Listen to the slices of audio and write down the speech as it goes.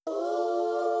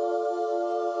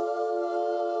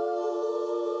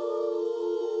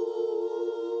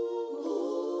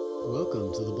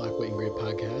Welcome to the Black, White, and Gray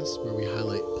podcast, where we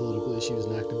highlight political issues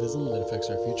and activism that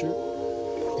affects our future.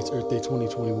 It's Earth Day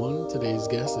 2021. Today's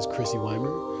guest is Chrissy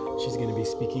Weimer. She's going to be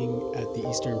speaking at the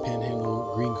Eastern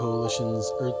Panhandle Green Coalition's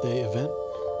Earth Day event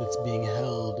that's being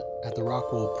held at the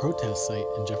Rockwell protest site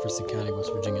in Jefferson County,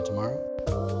 West Virginia tomorrow.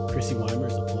 Chrissy Weimer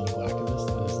is a political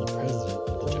activist and is the president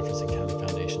of the Jefferson County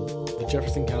Foundation. The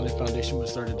Jefferson County Foundation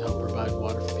was started to help provide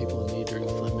water for people in need during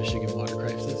the Flint, Michigan water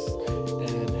crisis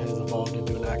and has evolved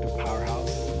into an active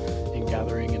powerhouse in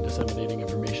gathering and disseminating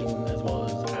information as well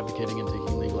as advocating and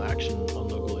taking legal action on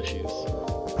local issues.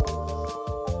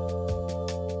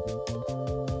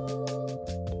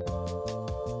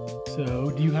 So,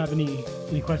 do you have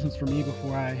any questions for me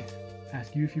before I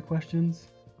ask you a few questions?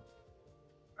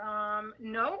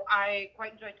 No, I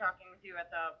quite enjoyed talking with you at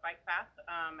the bike path,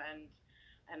 and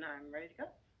I'm ready to go.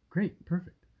 Great,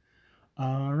 perfect.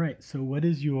 All right, so what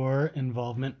is your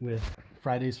involvement with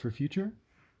Fridays for Future?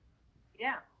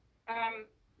 Yeah,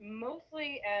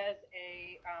 mostly as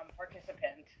a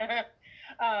participant. I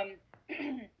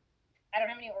don't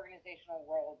have any organizational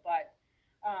role, but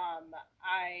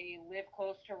I live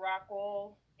close to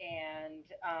Rockwell, and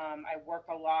I work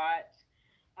a lot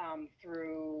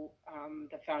through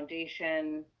the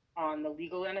foundation on the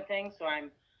legal end of things. So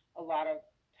I'm a lot of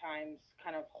times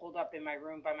kind of holed up in my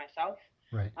room by myself,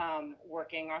 right.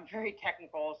 Working on very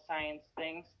technical science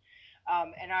things.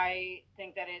 And I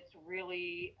think that it's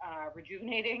really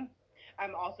rejuvenating.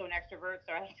 I'm also an extrovert,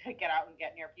 so I like to get out and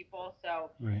get near people.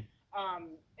 So right.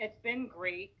 It's been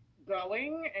great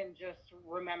going and just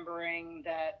remembering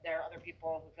that there are other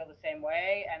people who feel the same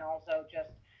way, and also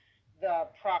just the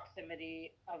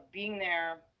proximity of being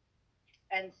there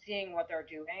and seeing what they're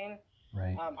doing.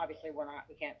 Right. Obviously,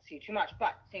 we can't see too much,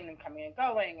 but seeing them coming and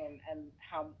going, and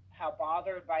how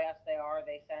bothered by us they are.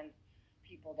 They send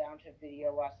people down to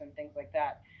video us and things like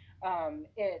that.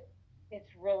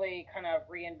 It's really kind of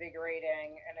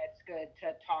reinvigorating, and it's good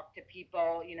to talk to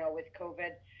people, with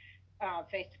COVID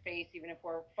face to face, even if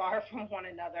we're far from one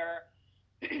another.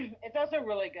 It's also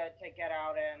really good to get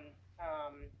out and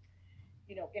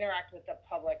interact with the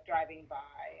public driving by.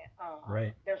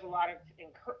 Right. There's a lot of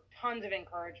tons of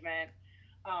encouragement.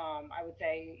 I would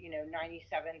say,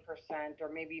 97% or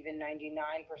maybe even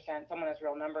 99%, someone has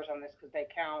real numbers on this because they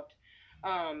count,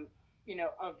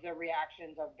 of the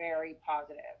reactions are very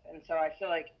positive. And so I feel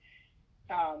like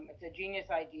it's a genius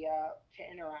idea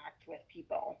to interact with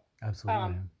people.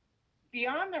 Absolutely.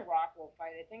 Beyond the Rockwell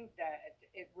fight, I think that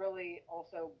it really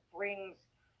also brings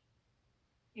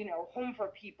home for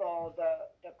people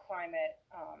the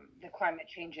climate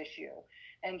change issue,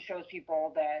 and shows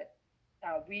people that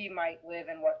we might live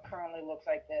in what currently looks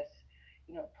like this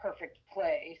perfect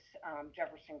place,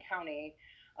 Jefferson County,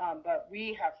 but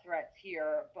we have threats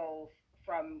here both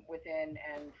from within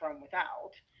and from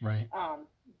without. Right.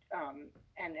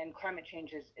 And climate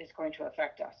change is going to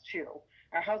affect us too.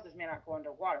 Our houses may not go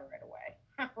underwater right away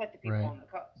like the people right. on the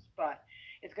coast, but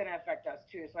it's going to affect us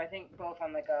too. So I think both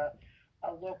on like a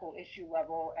local issue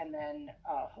level and then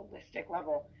a holistic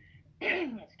level,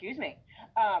 excuse me,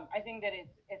 I think that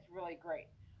it's really great.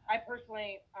 I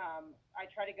personally, I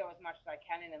try to go as much as I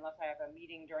can, and unless I have a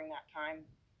meeting during that time,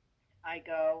 I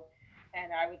go,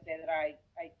 and I would say that I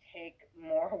take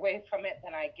more away from it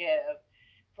than I give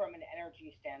from an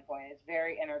energy standpoint. It's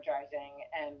very energizing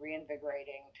and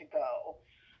reinvigorating to go,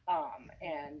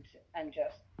 and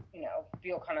just,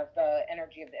 feel kind of the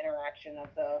energy of the interaction of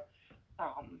the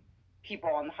people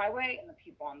on the highway and the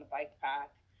people on the bike path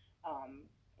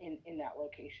in that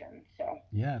location. So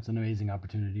yeah, it's an amazing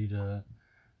opportunity to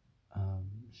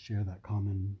share that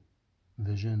common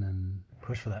vision and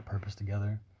push for that purpose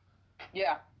together.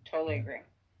 Yeah, totally agree.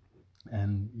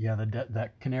 And yeah,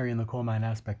 that canary in the coal mine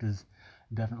aspect is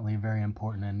definitely very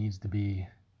important and needs to be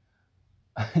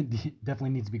definitely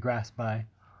needs to be grasped by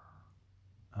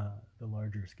the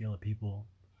larger scale of people.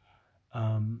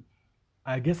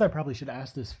 I guess I probably should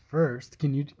ask this first.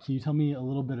 Can you tell me a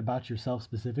little bit about yourself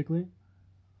specifically?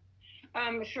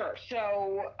 Sure.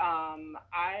 So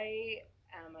I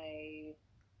am a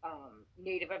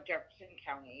native of Jefferson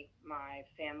County. My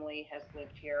family has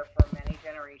lived here for many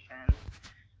generations.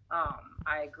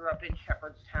 I grew up in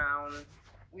Shepherdstown.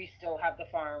 We still have the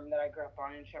farm that I grew up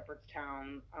on in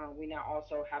Shepherdstown. We now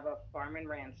also have a farm in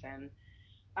Ranson.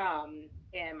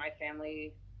 And my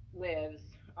family lives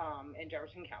in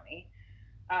Jefferson County.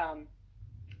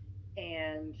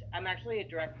 And I'm actually a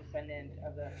direct descendant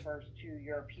of the first two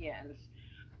Europeans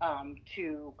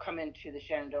to come into the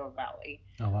Shenandoah Valley.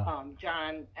 Oh, wow.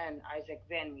 John and Isaac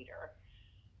Van Meter.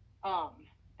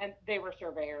 And they were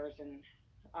surveyors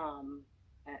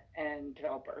and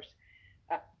developers.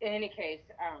 In any case,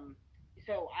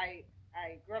 so I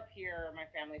grew up here. My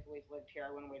family's always lived here.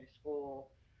 I went away to school,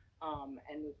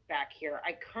 and moved back here.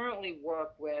 I currently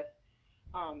work with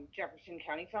Jefferson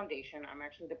County Foundation. I'm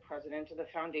actually the president of the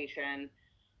foundation.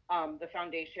 The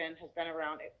foundation has been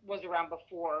around. It was around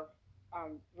before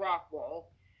Rockwool,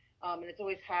 and it's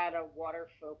always had a water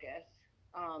focus.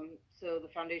 So the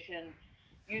foundation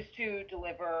used to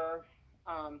deliver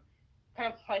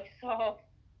kind of like solve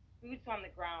boots on the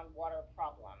ground water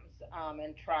problems,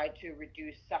 and try to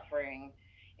reduce suffering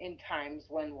in times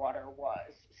when water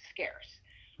was scarce.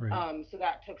 Right. So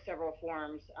that took several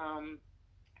forms.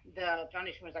 The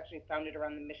foundation was actually founded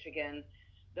around the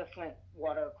Flint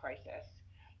water crisis.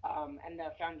 And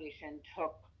the foundation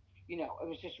took, it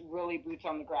was just really boots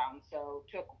on the ground. So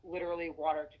took literally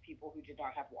water to people who did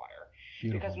not have water.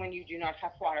 Beautiful. Because when you do not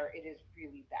have water, it is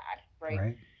really bad, right?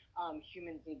 Right.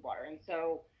 Humans need water. And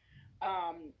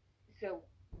um, so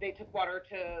they took water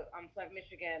to Flint,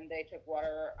 Michigan. They took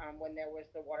water when there was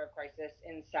the water crisis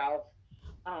in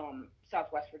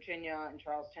Southwest Virginia and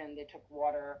Charleston. They took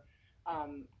water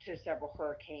to several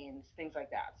hurricanes, things like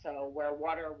that. So where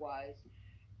water was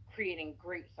creating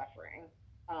great suffering,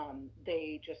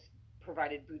 they just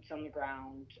provided boots on the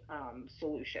ground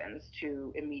solutions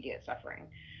to immediate suffering.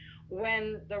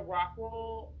 When the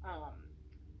Rockwell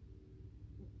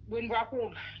when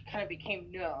Rockwell kind of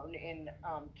became known in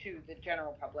to the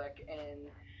general public in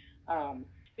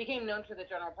became known to the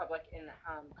general public in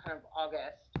kind of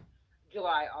August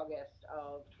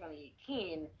of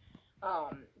 2018.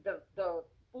 The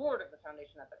board of the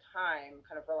foundation at the time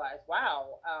kind of realized,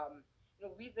 wow,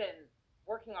 we've been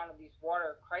working on these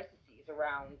water crises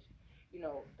around,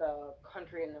 the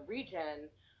country and the region,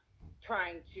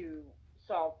 trying to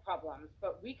solve problems,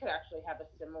 but we could actually have a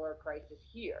similar crisis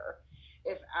here.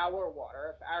 If our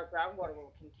groundwater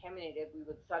were contaminated, we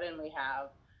would suddenly have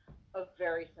a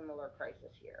very similar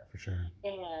crisis here. For sure.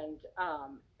 And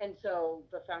so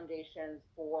the foundation's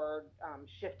board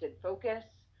shifted focus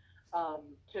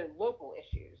to local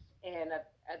issues, and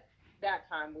at that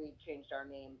time we changed our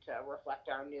name to reflect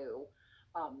our new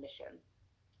mission.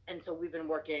 And so we've been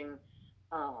working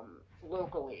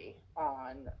locally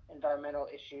on environmental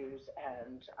issues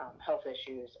and health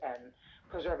issues and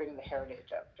preserving the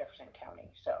heritage of Jefferson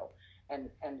County, and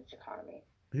its economy.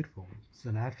 Beautiful.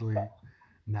 So naturally,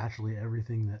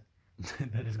 everything that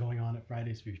that is going on at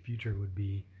Fridays for Future would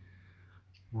be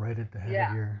right at the head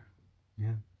of your.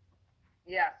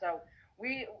 Yeah. So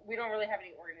we don't really have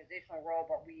any organizational role,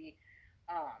 but we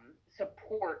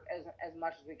support as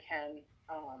much as we can,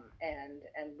 and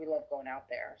we love going out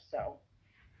there. So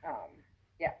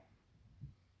yeah.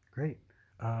 Great.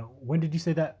 When did you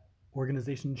say that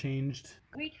organization changed?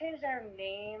 We changed our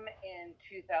name in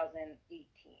 2018.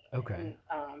 Okay. In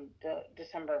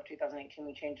December of 2018,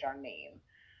 we changed our name.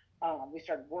 We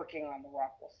started working on the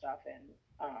Rockwell stuff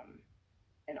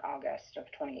in August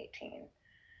of 2018,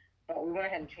 but we went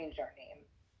ahead and changed our name.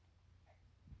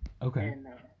 Okay. And,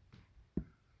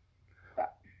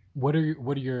 what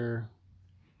are your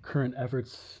current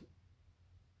efforts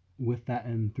with that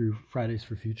and through Fridays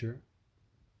for Future?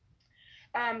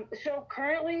 So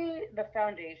currently, the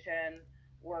foundation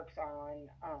works on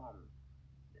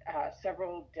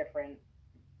several different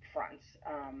fronts,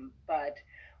 but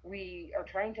we are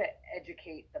trying to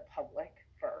educate the public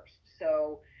first.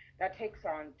 So that takes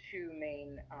on two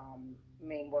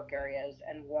main work areas,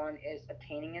 and one is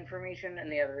obtaining information, and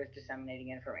the other is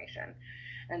disseminating information.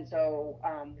 And so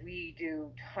we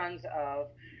do tons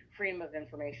of Freedom of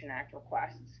Information Act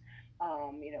requests.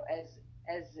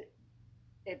 As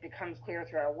it becomes clear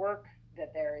through our work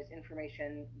that there is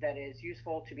information that is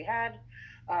useful to be had,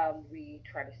 we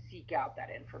try to seek out that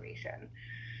information.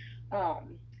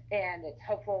 And it's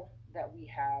helpful that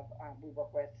we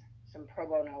work with some pro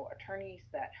bono attorneys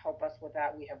that help us with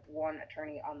that. We have one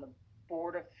attorney on the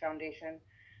board of the foundation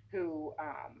who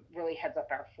really heads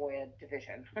up our FOIA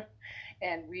division.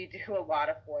 And we do a lot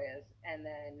of FOIAs. And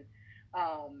then,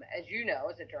 as you know,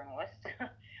 as a journalist,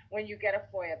 when you get a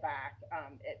FOIA back,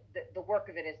 the work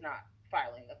of it is not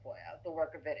filing the FOIA. The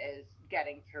work of it is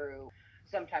getting through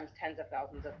sometimes tens of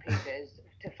thousands of pages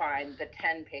to find the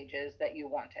 10 pages that you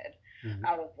wanted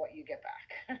out of what you get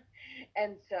back.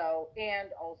 And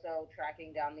also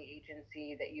tracking down the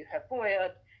agency that you have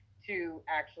FOIA'd to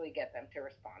actually get them to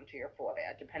respond to your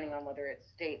FOIA. Depending on whether it's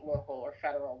state, local, or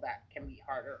federal, that can be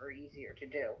harder or easier to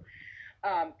do.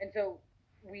 And so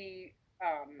we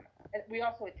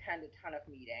also attend a ton of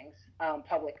meetings,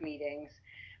 public meetings,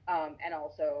 and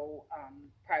also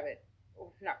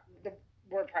the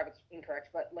word private's incorrect,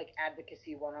 but like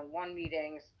advocacy one-on-one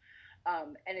meetings,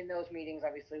 And in those meetings,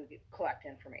 obviously, we collect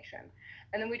information.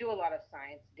 And then we do a lot of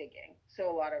science digging. So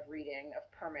a lot of reading of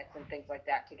permits and things like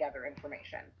that to gather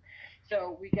information.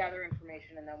 So we gather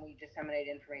information and then we disseminate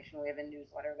information. We have a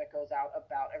newsletter that goes out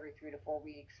about every 3 to 4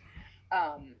 weeks.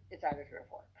 It's either 3 or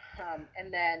 4.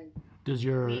 And then Does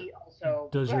your we also,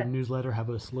 does go your ahead. newsletter have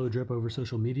a slow drip over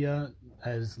social media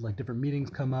as like different meetings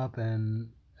come up and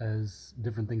as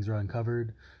different things are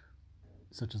uncovered,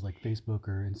 such as like Facebook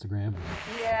or Instagram?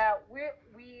 Yeah,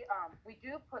 we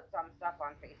do put some stuff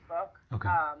on Facebook. Okay.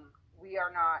 We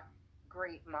are not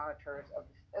great monitors of.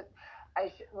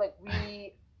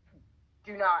 We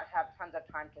do not have tons of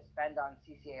time to spend on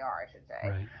CCAR. I should say.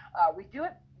 Right. We do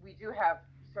it. We do have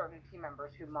certain team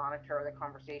members who monitor the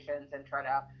conversations and try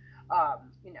to,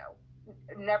 you know,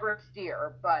 never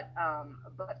steer, but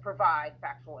provide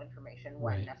factual information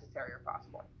when Right. necessary or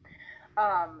possible.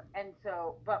 And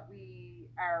so, but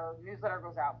our newsletter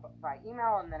goes out by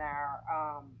email, and then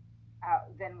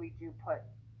then we do put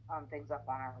things up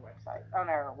on our website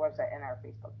and our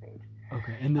Facebook page.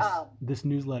 Okay. And this Um, this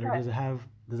newsletter, go ahead.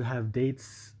 does it have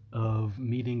dates of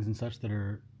meetings and such that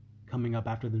are coming up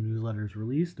after the newsletter is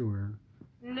released, or?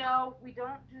 No, we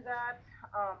don't do that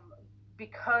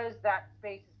because that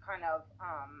space is kind of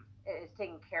is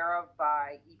taken care of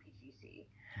by EPGC.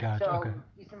 Gotcha. So Okay.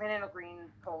 Eastern Panhandle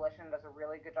Green Coalition does a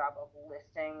really good job of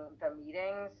listing the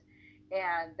meetings,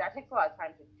 and that takes a lot of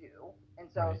time to do. And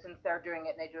so Right. since they're doing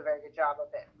it and they do a very good job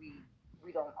of it, we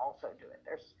don't also do it.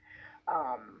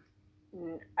 Um,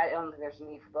 I don't think there's a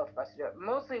need for both of us to do it.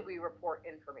 Mostly we report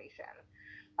information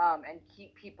and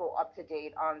keep people up to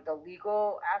date on the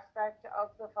legal aspect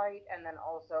of the fight, and then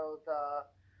also the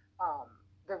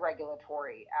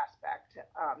regulatory aspect.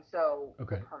 So the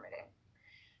Okay. permitting.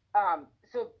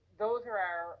 So those are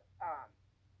our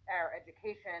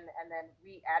education, and then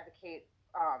we advocate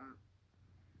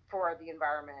for the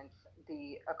environment,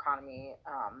 the economy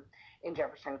in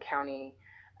Jefferson County,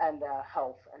 and the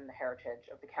health and the heritage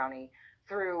of the county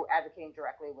through advocating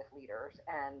directly with leaders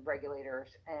and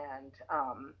regulators and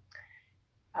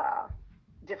uh,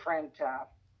 different I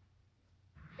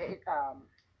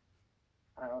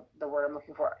don't know the word I'm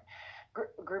looking for.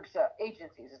 Groups,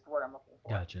 agencies is the word I'm looking for.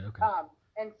 Gotcha. Okay.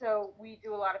 And so we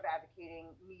do a lot of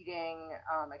advocating, meeting,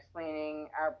 explaining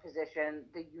our position,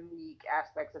 the unique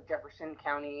aspects of Jefferson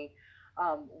County,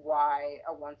 why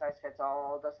a one size fits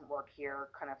all doesn't work here,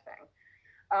 kind of thing.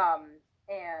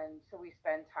 And so we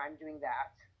spend time doing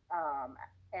that.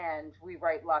 And we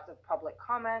write lots of public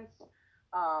comments,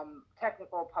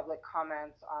 technical public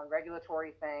comments on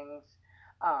regulatory things,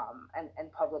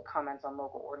 and public comments on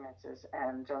local ordinances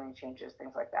and zoning changes,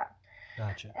 things like that.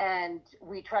 Gotcha. And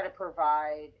we try to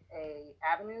provide a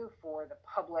avenue for the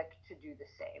public to do the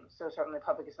same. So certainly the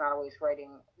public is not always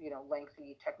writing,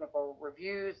 lengthy technical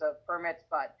reviews of permits,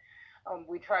 but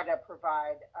we try to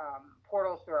provide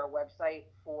portals through our website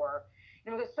for,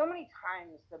 because so many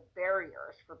times the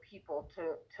barriers for people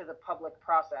to the public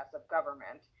process of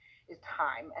government is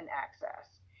time and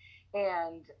access.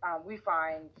 And we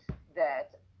find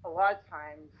that a lot of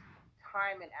times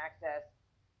time and access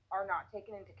are not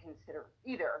taken into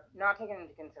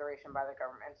consideration by the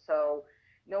government. So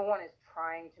no one is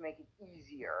trying to make it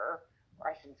easier, or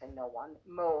I shouldn't say no one,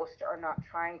 most are not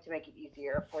trying to make it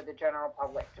easier for the general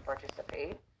public to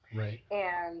participate. Right.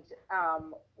 And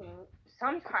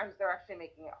sometimes they're actually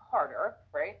making it harder,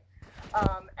 right?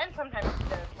 And sometimes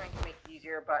they're trying to make it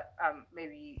easier, but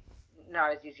maybe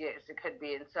not as easy as it could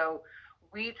be. And so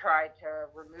we try to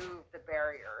remove the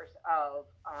barriers of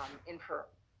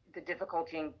the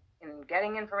difficulty in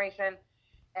getting information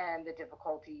and the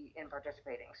difficulty in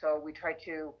participating. So we try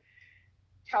to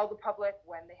tell the public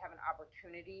when they have an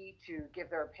opportunity to give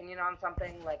their opinion on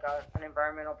something like an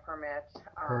environmental permit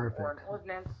or an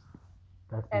ordinance.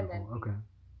 That's beautiful.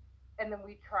 And then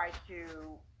we try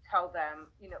to tell them,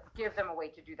 give them a way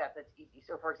to do that that's easy.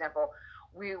 So for example,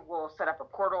 we will set up a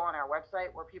portal on our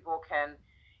website where people can,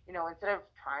 instead of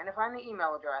trying to find the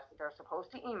email address that they're supposed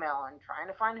to email and trying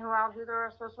to find who they're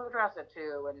supposed to address it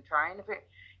to and trying to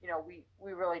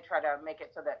we really try to make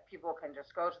it so that people can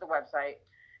just go to the website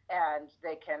and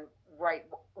they can write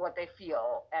what they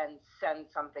feel and send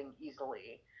something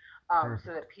easily,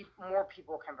 so that more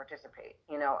people can participate.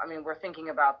 We're thinking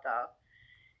about the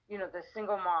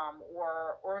single mom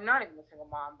or not even the single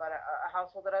mom, but a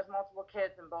household that has multiple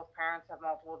kids and both parents have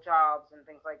multiple jobs and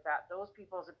things like that. Those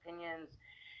people's opinions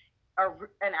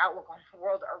and outlook on the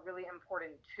world are really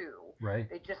important too. Right.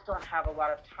 They just don't have a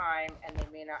lot of time, and they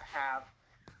may not have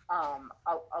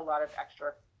a lot of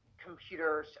extra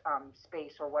computers,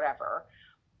 space or whatever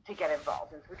to get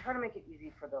involved. And so we try to make it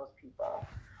easy for those people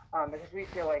because we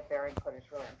feel like their input is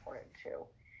really important too.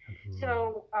 Absolutely.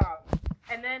 So,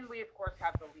 and then we of course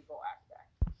have the legal aspect.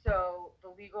 So the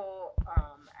legal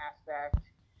aspect.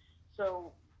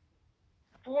 So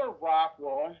for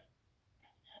Rockwool,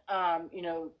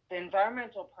 the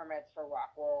environmental permits for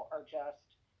Rockwool are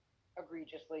just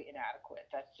egregiously inadequate.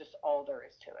 That's just all there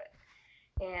is to it.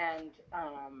 And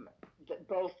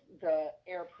both the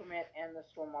air permit and the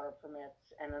stormwater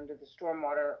permits, and under the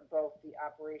stormwater, both the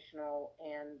operational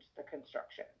and the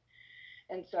construction.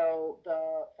 And so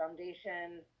the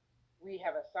foundation, we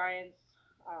have a science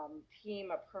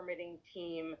team, a permitting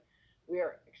team. We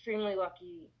are extremely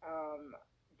lucky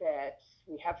that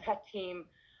we have that team.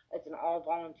 It's an all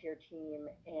volunteer team,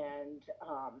 and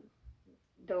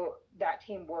that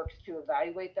team works to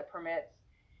evaluate the permits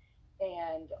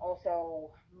and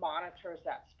also monitors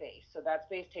that space. So that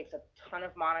space takes a ton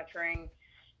of monitoring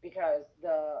because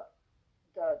the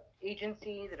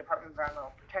agency, the Department of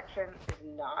Environmental Protection, is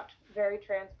not very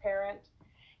transparent,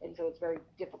 and so it's very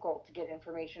difficult to get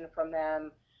information from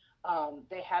them.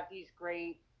 They have these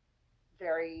great,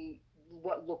 very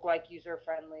what look like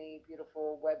user-friendly,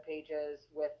 beautiful web pages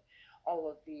with all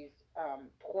of these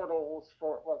portals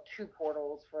two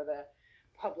portals for the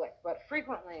public, but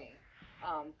frequently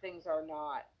things are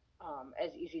not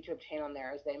as easy to obtain on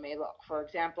there as they may look. For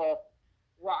example,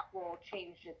 Rockwool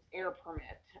changed its air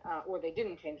permit, or they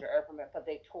didn't change their air permit, but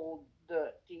they told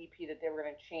the DEP that they were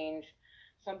going to change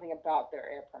something about their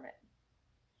air permit,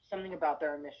 something about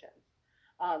their emissions.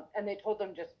 And they told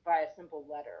them just by a simple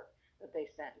letter that they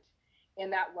sent.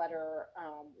 And that letter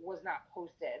was not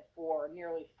posted for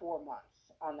nearly 4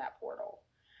 months on that portal.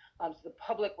 So the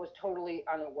public was totally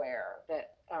unaware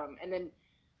that, and then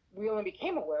we only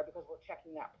became aware because we're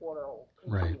checking that portal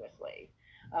continuously,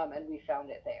 and we found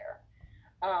it there.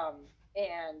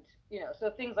 And,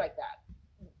 so things like that,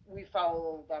 we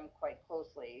follow them quite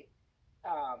closely.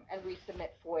 And we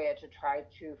submit FOIA to try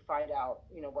to find out,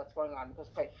 what's going on, because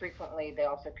quite frequently they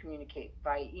also communicate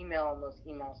by email, and those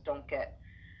emails don't get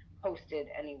posted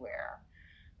anywhere.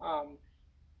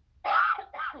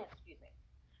 Excuse me.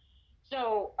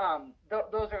 So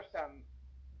those are some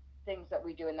things that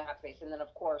we do in that space. And then,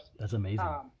 of course, that's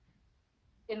amazing.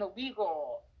 In the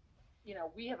legal,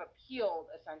 we have appealed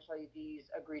essentially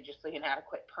these egregiously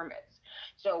inadequate permits.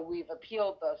 So we've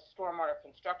appealed the stormwater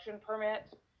construction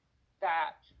permit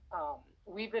that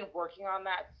we've been working on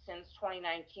that since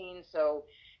 2019. So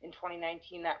in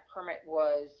 2019, that permit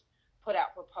was put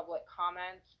out for public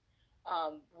comment.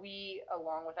 We,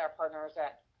 along with our partners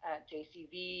at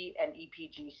JCV and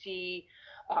EPGC,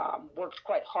 worked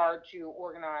quite hard to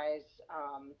organize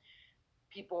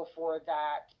people for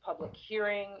that public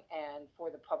hearing and for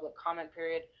the public comment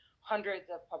period. Hundreds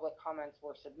of public comments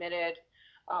were submitted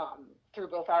through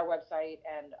both our website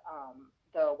and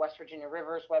the West Virginia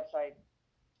Rivers website.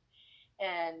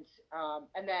 And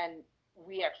then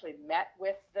we actually met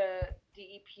with the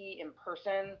DEP in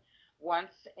person,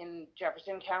 once in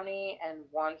Jefferson County and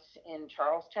once in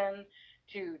Charleston,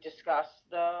 to discuss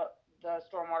the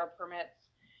stormwater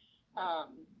permits.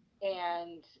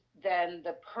 And then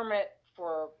the permit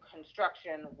for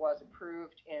construction was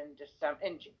approved in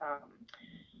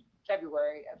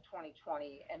February of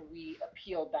 2020, and we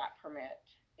appealed that permit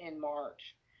in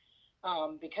March.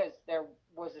 Because there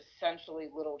was essentially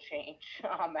little change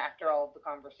after all of the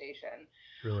conversation.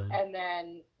 Really? And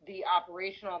then the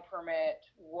operational permit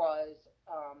was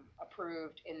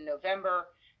approved in November,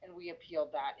 and we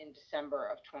appealed that in December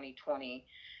of 2020.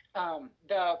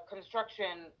 The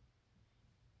construction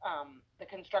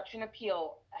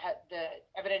appeal, the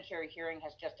evidentiary hearing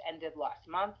has just ended last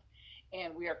month,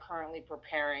 and we are currently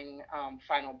preparing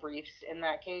final briefs in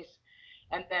that case.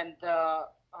 And then the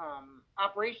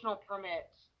operational permit,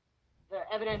 the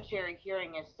evidentiary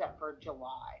hearing is set for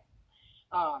July.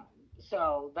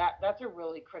 So that's a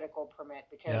really critical permit,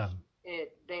 because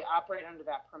they operate under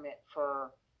that permit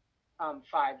for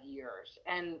 5 years,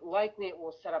 and likely it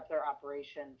will set up their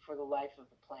operation for the life of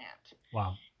the plant.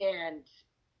 Wow. And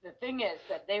the thing is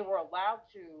that they were allowed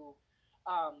to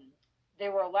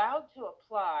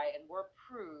apply and were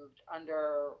approved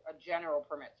under a general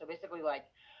permit. So basically like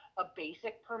a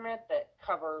basic permit that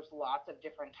covers lots of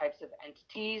different types of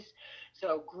entities.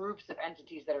 So groups of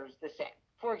entities that are the same.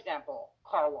 For example,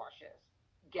 car washes,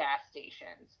 gas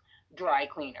stations, dry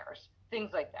cleaners,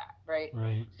 things like that, right?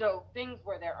 Right. So things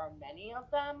where there are many of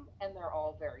them and they're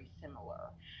all very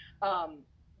similar.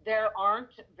 There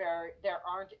aren't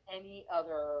any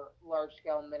other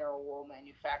large-scale mineral wool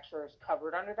manufacturers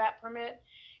covered under that permit.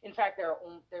 In fact,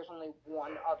 there's only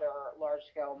one other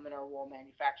large-scale mineral wool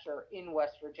manufacturer in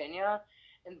West Virginia,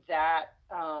 and that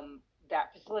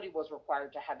that facility was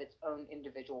required to have its own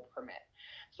individual permit.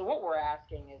 So what we're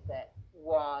asking is that,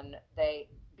 one, they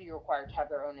be required to have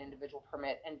their own individual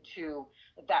permit, and two,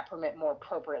 that permit more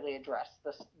appropriately address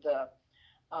the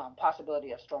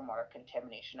possibility of stormwater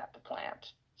contamination at the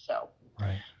plant. So,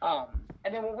 right.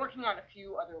 And then we're working on a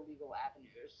few other legal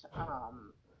avenues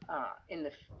in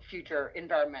the future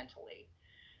environmentally.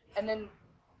 And then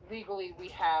legally, we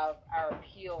have our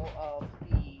appeal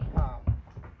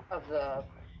of the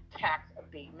tax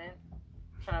abatement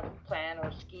kind of plan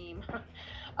or scheme.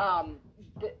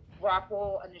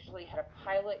 Rockwell initially had a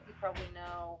pilot, you probably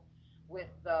know, with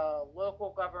the local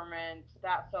government.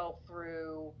 That fell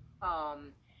through.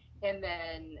 And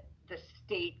then the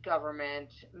state government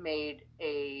made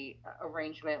a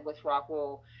arrangement with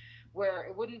Rockwell where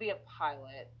it wouldn't be a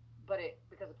pilot, but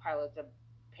because a pilot's a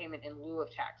payment in lieu of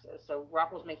taxes. So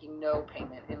Rockwell's making no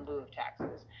payment in lieu of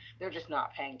taxes. They're just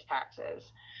not paying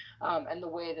taxes. And the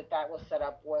way that was set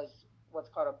up was what's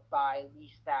called a buy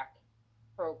lease back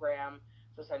program.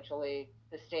 So essentially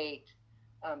the state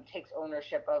takes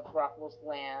ownership of Rockwell's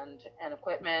land and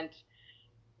equipment.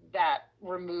 That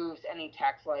removes any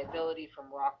tax liability from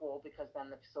Rockwell, because then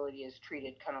the facility is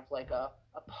treated kind of like a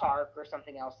park or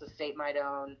something else the state might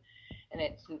own, and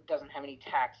it doesn't have any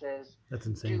taxes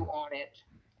due on it.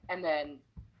 And then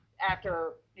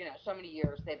after so many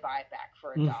years, they buy it back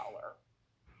for $1.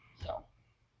 So,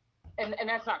 and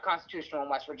that's not constitutional in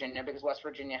West Virginia, because West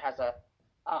Virginia has a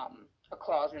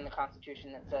clause in the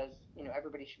Constitution that says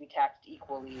everybody should be taxed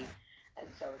equally. And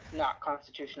so it's not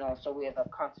constitutional. So we have a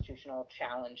constitutional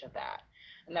challenge of that.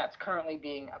 And that's currently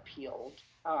being appealed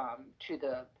to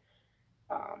the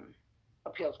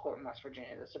appeals court in West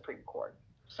Virginia, the Supreme Court.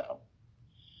 So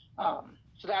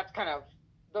that's kind of,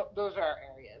 those are our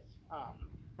areas.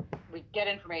 We get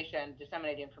information,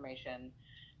 disseminate information,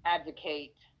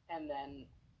 advocate, and then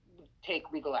take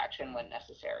legal action when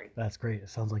necessary. That's great. It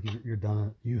sounds like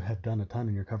you have done a ton,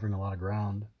 and you're covering a lot of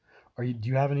ground. Do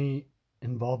you have any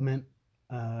involvement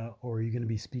or are you going to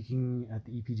be speaking at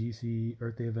the EPGC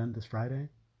Earth Day event this Friday?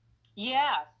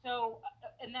 Yeah. So,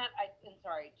 and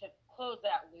sorry, to close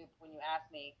that loop, when you asked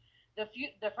me,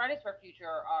 the Fridays for Future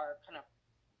are kind of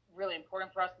really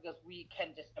important for us because we can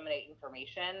disseminate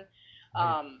information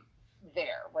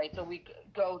there, right? So we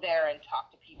go there and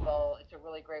talk to people. It's a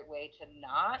really great way to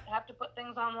not have to put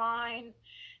things online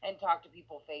and talk to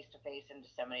people face to face and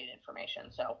disseminate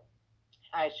information. So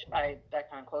that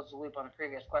kind of closed the loop on the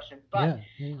previous question, but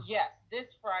yes, this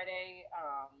Friday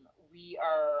we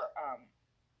are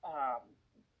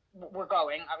we're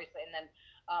going, obviously, and then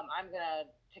I'm gonna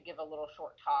give a little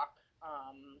short talk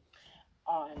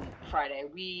on Friday.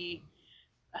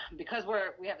 Because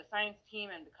we have a science team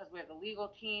and because we have the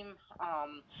legal team,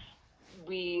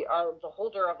 we are the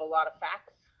holder of a lot of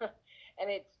facts,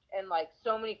 and like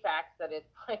so many facts that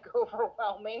it's like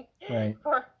overwhelming. Right.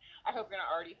 I hope you're not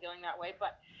already feeling that way,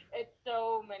 but it's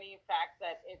so many facts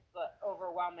that it's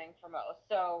overwhelming for most.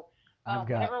 So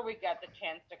whenever we get the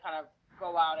chance to kind of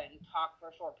go out and talk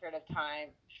for a short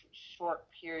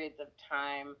periods of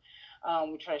time,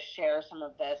 we try to share some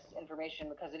of this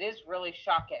information because it is really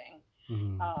shocking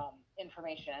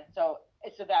information. So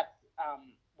that's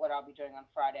what I'll be doing on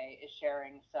Friday, is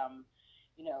sharing some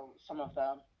of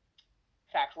the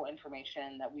factual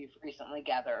information that we've recently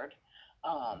gathered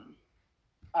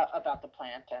about the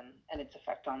plant and its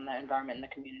effect on the environment and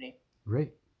the community.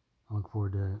 Great. I look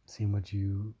forward to seeing what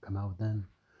you come out with then.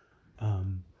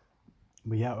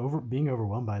 But yeah, being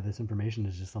overwhelmed by this information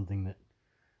is just something that,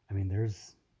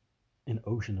 there's an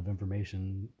ocean of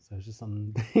information. So it's just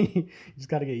something you just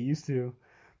got to get used to.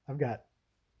 I've got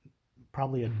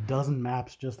probably a dozen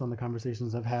maps just on the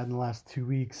conversations I've had in the last 2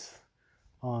 weeks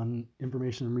on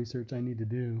information and research I need to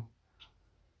do.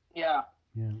 Yeah.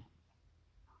 Yeah.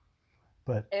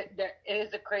 But it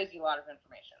is a crazy lot of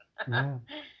information. Yeah,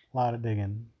 a lot of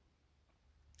digging.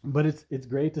 But it's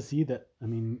great to see that,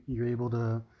 you're able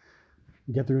to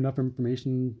get through enough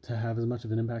information to have as much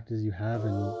of an impact as you have.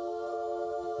 And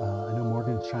I know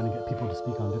Morgan's trying to get people to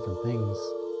speak on different things.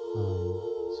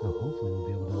 So hopefully we'll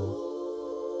be able to,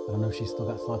 I don't know if she's still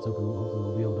got slots open, but hopefully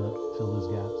we'll be able to fill those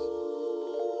gaps.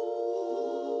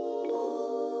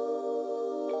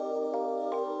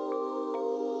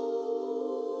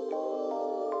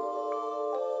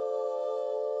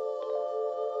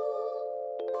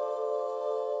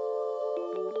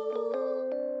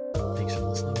 Thanks for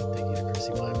listening. Thank you to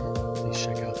Chrissy Weimer. Please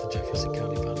check out the Jefferson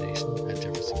County